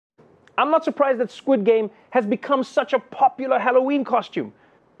I'm not surprised that Squid Game has become such a popular Halloween costume.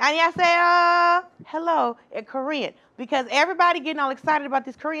 안녕하세요. Hello in Korean. Because everybody getting all excited about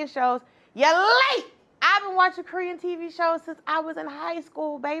these Korean shows. You're late! I've been watching Korean TV shows since I was in high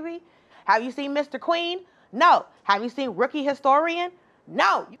school, baby. Have you seen Mr. Queen? No. Have you seen Rookie Historian?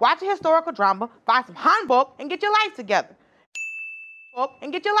 No. Watch a historical drama, find some hanbok, and get your life together.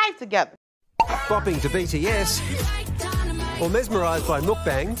 Bopping to BTS or mesmerised by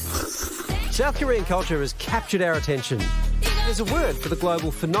mukbang, South Korean culture has captured our attention. There's a word for the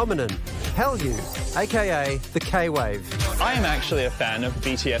global phenomenon, Hallyu, aka the K-wave. I am actually a fan of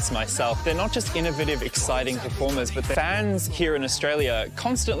BTS myself. They're not just innovative, exciting performers, but the fans here in Australia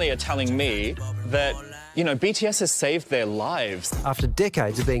constantly are telling me that, you know, BTS has saved their lives. After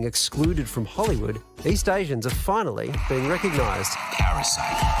decades of being excluded from Hollywood, East Asians are finally being recognised.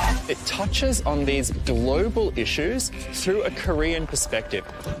 Parasite. It touches on these global issues through a Korean perspective.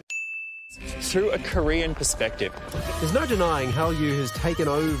 There's no denying Hallyu has taken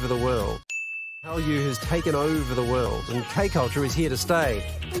over the world. And K-culture is here to stay.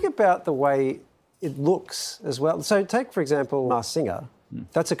 Think about the way it looks as well. So take, for example, Masked Singer.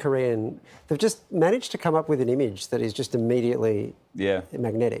 That's a Korean. They've just managed to come up with an image that is just immediately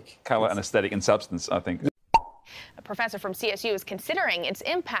magnetic. Colour and aesthetic and substance, I think. A professor from CSU is considering its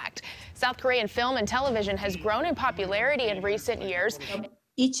impact. South Korean film and television has grown in popularity in recent years.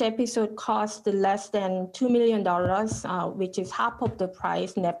 Each episode cost less than $2 million, which is half of the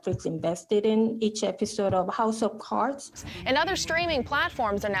price Netflix invested in each episode of House of Cards. And other streaming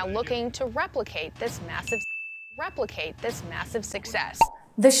platforms are now looking to replicate this massive success.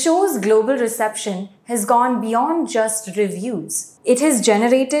 The show's global reception has gone beyond just reviews. It has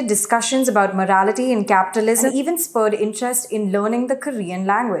generated discussions about morality and capitalism and even spurred interest in learning the Korean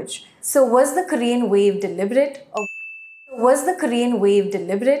language. So was the Korean wave deliberate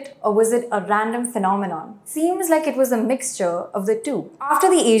or was it a random phenomenon? Seems like it was a mixture of the two. After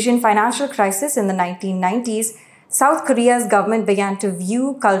the Asian financial crisis in the 1990s, South Korea's government began to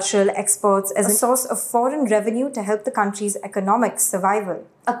view cultural exports as a source of foreign revenue to help the country's economic survival.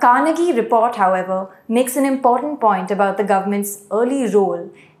 A Carnegie report, however, makes an important point about the government's early role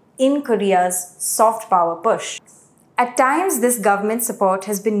in Korea's soft power push. At times, this government support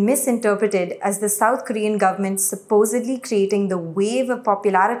has been misinterpreted as the South Korean government supposedly creating the wave of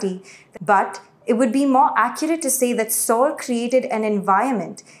popularity, but it would be more accurate to say that Seoul created an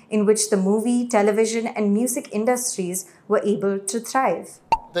environment in which the movie, television, and music industries were able to thrive.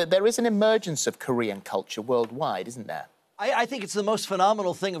 There is an emergence of Korean culture worldwide, isn't there? I think it's the most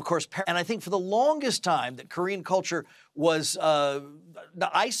phenomenal thing, of course, and I think for the longest time that Korean culture was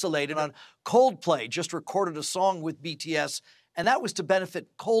isolated on Coldplay, just recorded a song with BTS, and that was to benefit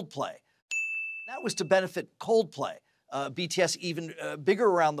Coldplay. BTS even bigger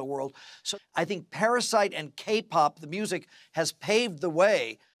around the world. So I think Parasite and K-pop, the music has paved the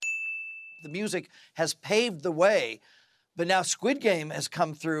way. But now Squid Game has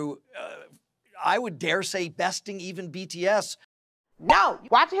come through, I would dare say, besting even BTS. No,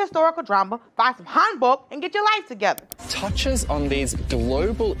 watch a historical drama, find some hanbok, and get your life together. Touches on these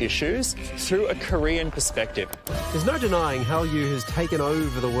global issues through a Korean perspective. There's no denying Hallyu has taken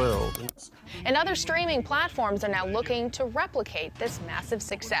over the world. And other streaming platforms are now looking to replicate this massive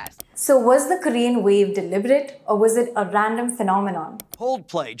success. So was the Korean wave deliberate or was it a random phenomenon?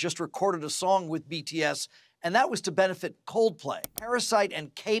 Coldplay just recorded a song with BTS, and that was to benefit Coldplay. Parasite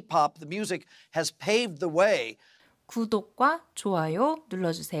and K-pop, the music has paved the way. 구독과 좋아요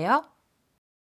눌러주세요.